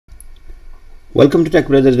Welcome to Tech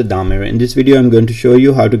Brothers with Damir. In this video, I'm going to show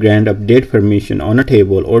you how to grant update permission on a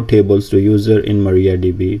table or tables to user in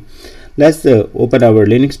MariaDB. Let's open our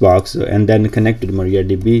Linux box and then connect to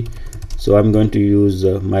MariaDB. So I'm going to use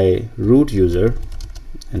my root user,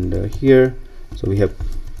 and here, so we have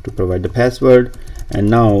to provide the password. And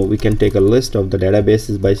now we can take a list of the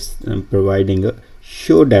databases by providing a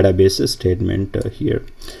show databases statement here.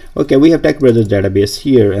 Okay, we have Tech Brothers database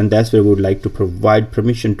here, and that's where we would like to provide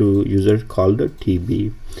permission to user called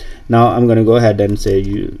TB. Now I'm going to go ahead and say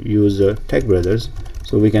use Tech Brothers,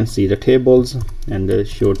 so we can see the tables and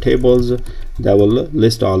show tables that will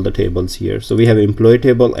list all the tables here. So we have employee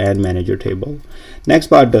table and manager table. Next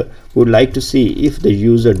part, we would like to see if the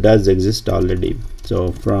user does exist already.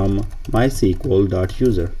 So from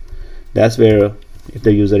mysql.user, that's where if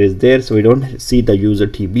the user is there, so we don't see the user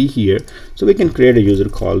TB here, so we can create a user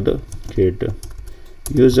called create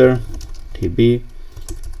user TB,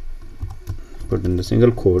 put in the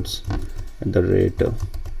single quotes at the rate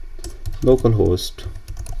localhost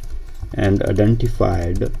and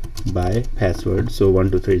identified by password. So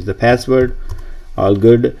 123 is the password. All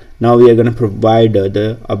good. Now we are going to provide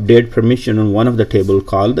the update permission on one of the table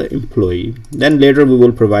called the employee. Then later we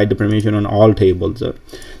will provide the permission on all tables.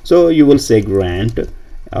 So you will say grant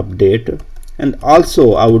update, and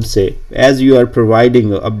also I would say as you are providing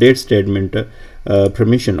update statement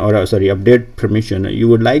permission, or sorry, update permission, you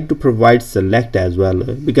would like to provide select as well,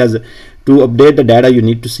 because to update the data you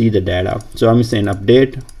need to see the data. So I'm saying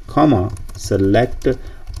update comma select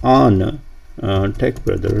on Tech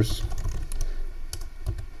Brothers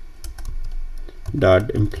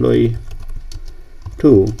dot employee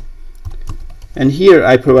 2, and here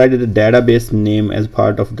I provided a database name as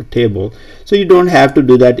part of the table. So you don't have to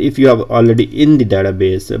do that if you have already in the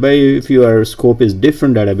database, but if your scope is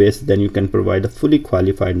different database, then you can provide a fully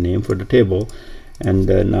qualified name for the table. And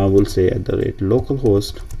now we'll say at the rate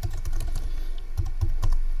localhost,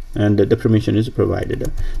 and the permission is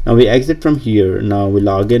provided. Now we exit from here. Now we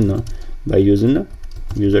log in by using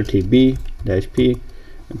user TB -p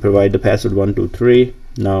and provide the password 123.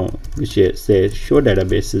 Now we say show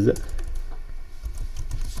databases.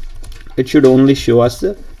 It should only show us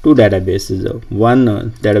two databases, one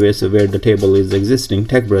database where the table is existing,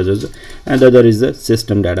 Tech Brothers, and the other is a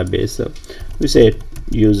system database. We say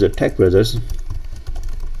use Tech Brothers,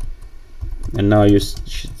 and now you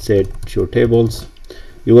say show tables.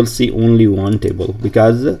 You will see only one table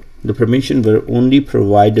because the permission were only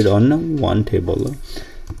provided on one table.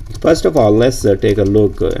 First of all, let's take a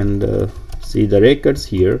look and see the records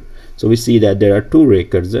here. So we see that there are two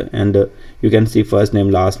records, and you can see first name,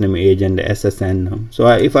 last name, age, and SSN. So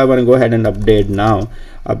if I want to go ahead and update now,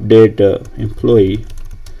 update employee,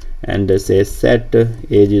 and say set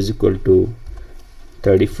age is equal to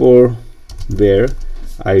 34, where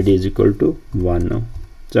ID is equal to 1.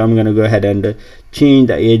 So I'm going to go ahead and change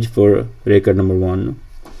the age for record number 1.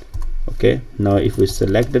 Okay, now if we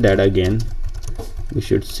select the data again, we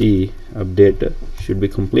should see update should be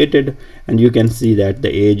completed, and you can see that the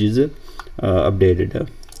age is updated.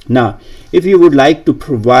 Now if you would like to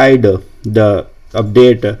provide the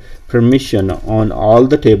update permission on all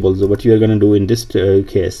the tables, what you are going to do in this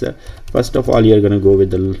case, first of all you are going to go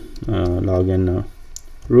with the login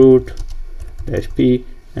root -p,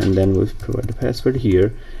 and then we'll provide the password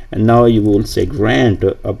here, and now you will say grant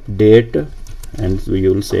update, and so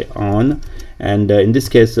you will say on, and in this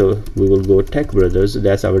case we will go Tech Brothers,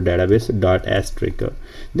 that's our database dot asterisk.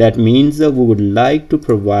 That means we would like to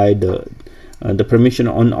provide the permission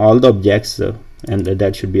on all the objects, and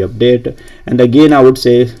that should be update. And again I would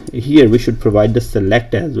say here we should provide the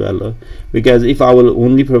select as well, because if I will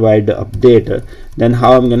only provide the update, then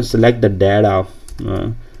how I'm going to select the data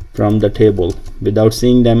from the table without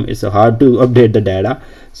seeing them? It's hard to update the data.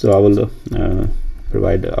 So I will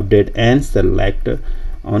provide update and select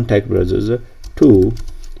on Tech Brothers 2,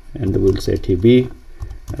 and we'll say TB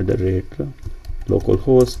at the rate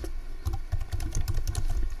localhost.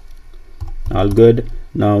 All good.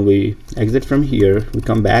 Now we exit from here, we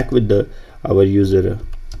come back with our user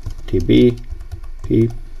TB p,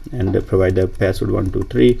 and provide the password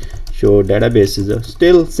 123, show databases.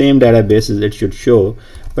 Still same databases it should show,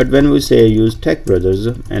 but when we say use Tech Brothers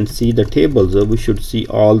and see the tables, we should see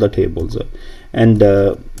all the tables. And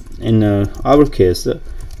in our case,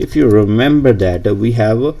 if you remember that we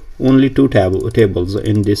have only two tables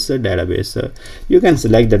in this database, you can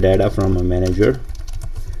select the data from a manager,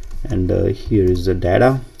 and here is the data.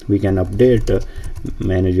 We can update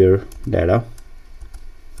manager data,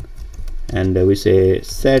 and we say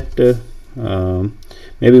set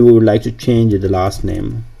maybe we would like to change the last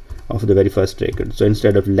name of the very first record. So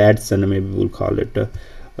instead of Ladson, maybe we'll call it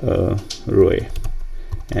row,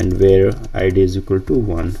 and where ID is equal to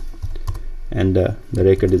 1, and the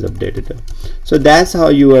record is updated. So that's how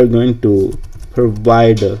you are going to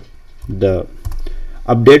provide the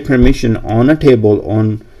update permission on a table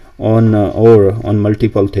or on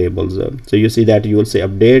multiple tables. So you see that you will say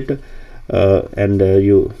update, and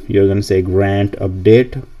you're going to say grant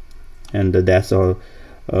update, and that's all.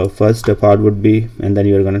 First part would be, and then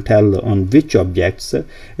you're going to tell on which objects.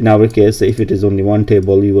 In our case, if it is only one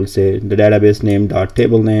table, you will say the database name dot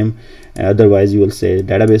table name. Otherwise, you will say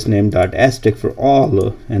database name dot asterisk for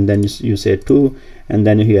all, and then you say 2, and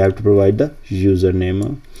then you have to provide the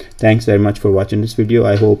username. Thanks very much for watching this video.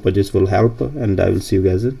 I hope this will help, and I will see you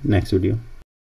guys in the next video.